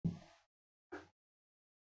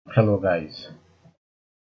Hello guys,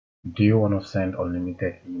 do you want to send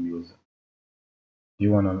unlimited emails? Do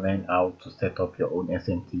you want to learn how to set up your own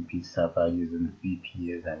SMTP server using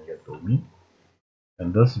VPS and your domain?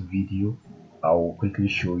 In this video, I will quickly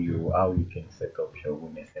show you how you can set up your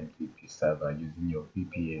own SMTP server using your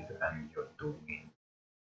VPS and your domain.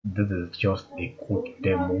 This is just a quick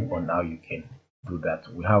demo on how you can do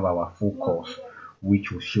that. We have our full course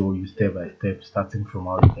which will show you step by step, starting from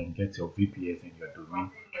how you can get your VPS and your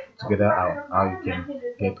domain together, how you can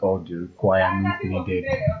get all the requirements needed,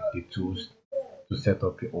 the tools to set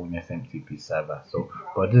up your own SMTP server.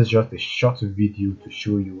 But this is just a short video to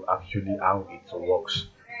show you actually how it works.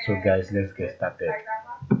 So guys, let's get started.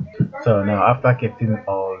 So now, after getting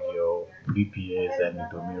all your VPS and your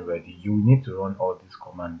domain ready, you need to run all these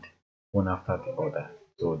commands one after the other.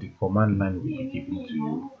 So the command line will be given to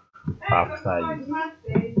you after you've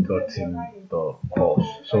gotten the course.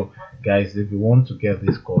 So guys, if you want to get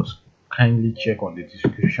this course, kindly check on the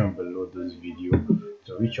description below this video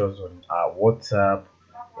to reach us on our WhatsApp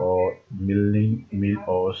or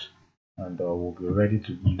mail us, and we'll be ready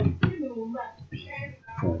to give you the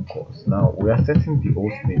full course. Now we are setting the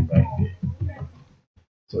host name right there.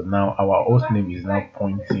 So now our host name is now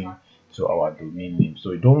pointing to our domain name.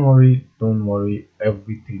 So don't worry,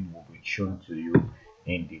 everything will be shown to you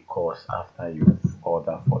in the course after you've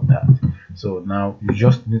ordered for that. So now you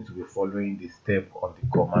just need to be following the step on the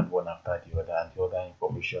command one after the other, and the other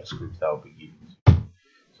information scripts that will be given to you.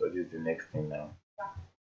 So this is the next thing now.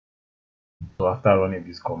 So after running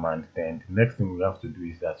this command, then the next thing we have to do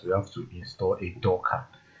is that we have to install a Docker.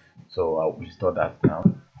 So I'll install that now.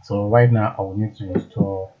 So right now I will need to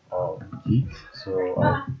install Git. So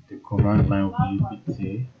the command line will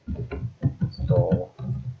be install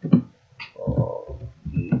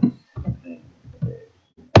Git,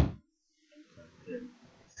 and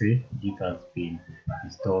see Git has been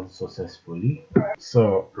installed successfully.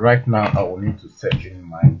 So right now I will need to search in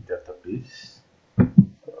my database. I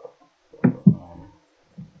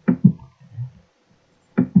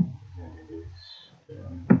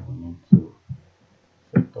need to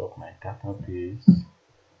set up my database.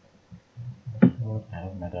 So I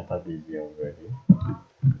have my database here already.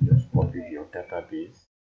 Just copy your database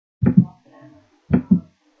and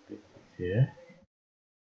put it here.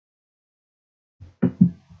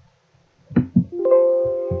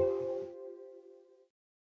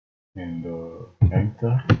 And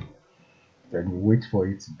enter. Then you wait for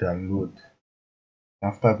it to download.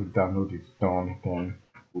 After the download is done, then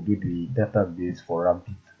we'll do the database for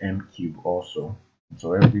RabbitMQ also.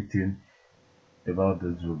 So everything about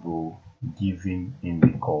this will be given in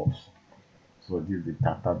the course. So this is the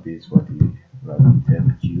database for the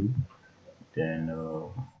RabbitMQ. Then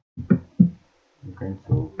I'm going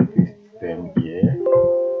to paste them here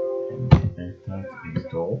and enter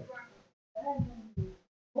install.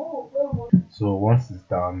 So once it's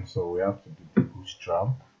done, so we have to do the bootstrap.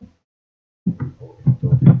 So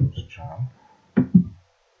install the bootstrap.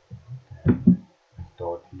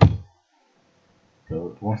 Install this. So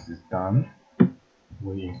once it's done,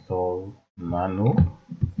 we install Nano.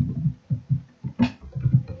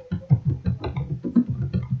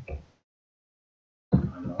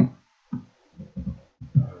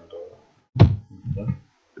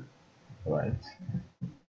 Right.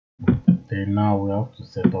 Then now we have to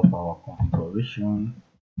set up our configuration.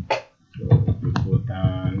 So we go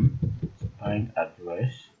down to find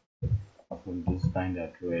address. From this find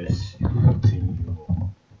address, you put in your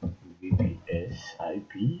VPS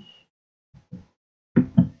IP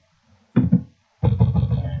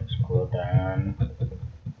and scroll down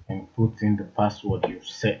and put in the password you've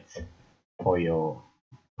set for your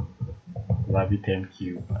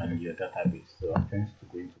RabbitMQ and your database. So I'm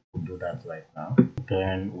going to do that right now.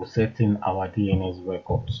 Then we're setting our DNS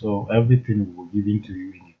record. So everything will be given to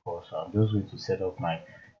you in the course. So I'm just going to set up my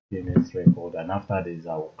DNS record, and after this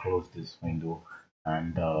I will close this window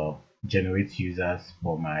and generate users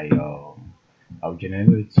for my I'll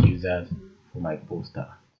generate users for my poster.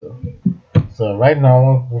 So right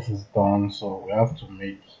now this is done, so we have to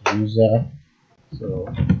make user. So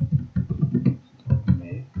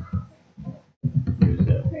make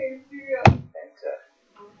user, enter.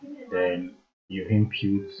 Then you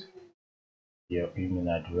input your email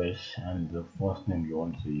address and the first name you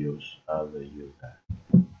want to use as a user.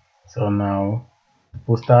 So now the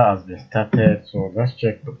poster has been started, so let's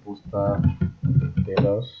check the poster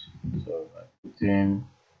status. So I put in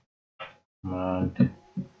command,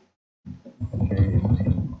 okay,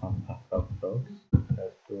 after blocks,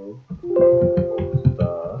 let's go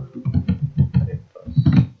poster status.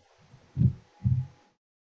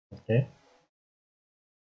 Okay,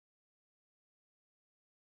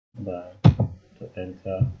 But to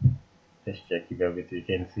enter, let's check if everything, you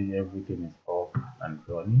can see everything is up and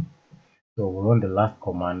running. So we'll run the last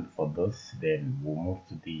command for this, then we'll move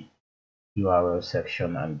to the URL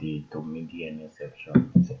section and the domain DNS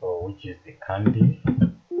section, so which is the candy.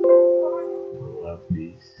 We have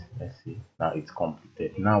this. Let's see. Now it's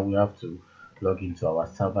completed. Now we have to log into our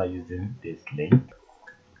server using this link.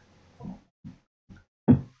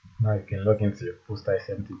 Now you can log into your Posta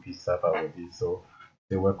SMTP server with this. So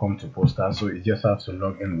say welcome to Posta. So you just have to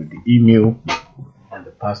log in with the email and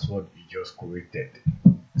the password you just created.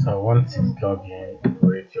 So once you log in,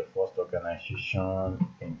 create your first organization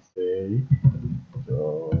and say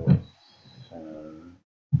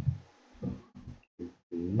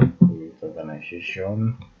create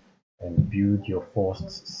organization and build your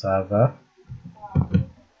first server, then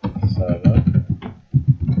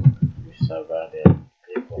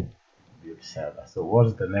click on build server. So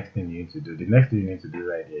what's the next thing you need to do? The next thing you need to do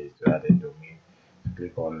right here is to add a domain.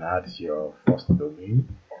 Click on add your first domain,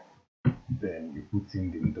 then you put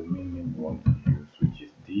in the domain name you want to use, which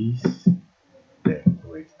is this, then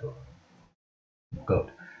create domain.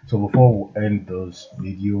 Good. So before we end this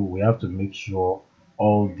video, we have to make sure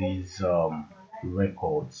all these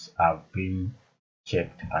records have been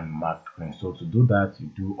checked and marked green. So to do that, you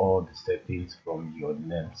do all the settings from your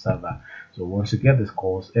name server. So once you get this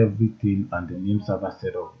course, everything and the name server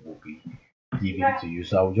setup will be given to you.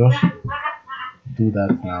 So I'll just do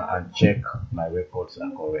that now and check my records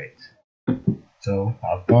are correct. So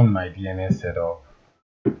I've done my DNS setup,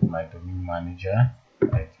 my domain manager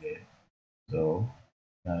right here. So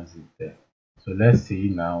that's it there. So let's see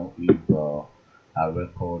now if our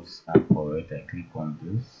records are correct. I click on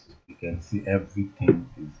this, you can see everything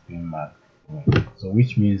is being marked, so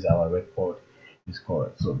which means our record is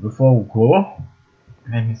correct. So before we go,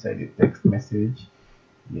 let me set the text message.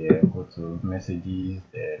 Yeah, go to messages,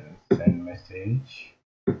 then send message.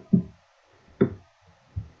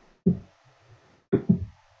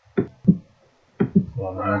 So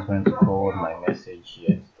I'm just going to forward my message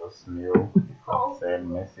here to this mail. Send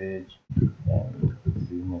message and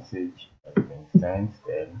see message has been sent.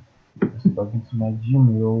 Then let's log into my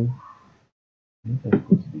Gmail. Let's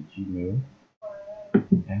go to the Gmail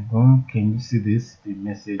and boom, can you see this? The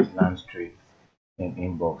message lands straight in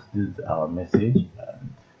inbox. This is our message,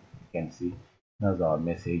 and you can see that's our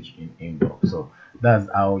message in inbox. So that's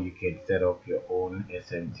how you can set up your own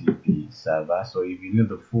SMTP server. So if you need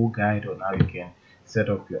the full guide on how you can set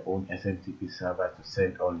up your own SMTP server to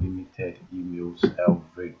send unlimited emails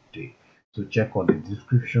every day, so check on the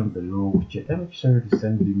description below. Let me show you the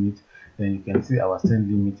send limit. Then you can see our send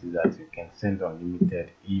limit is that you can send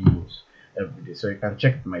unlimited emails every day. So you can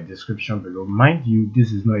check my description below. Mind you,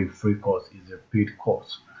 this is not a free course, it's a paid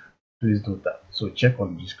course. Please do that. So check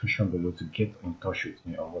on the description below to get in touch with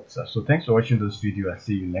me on WhatsApp. So thanks for watching this video and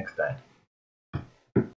see you next time.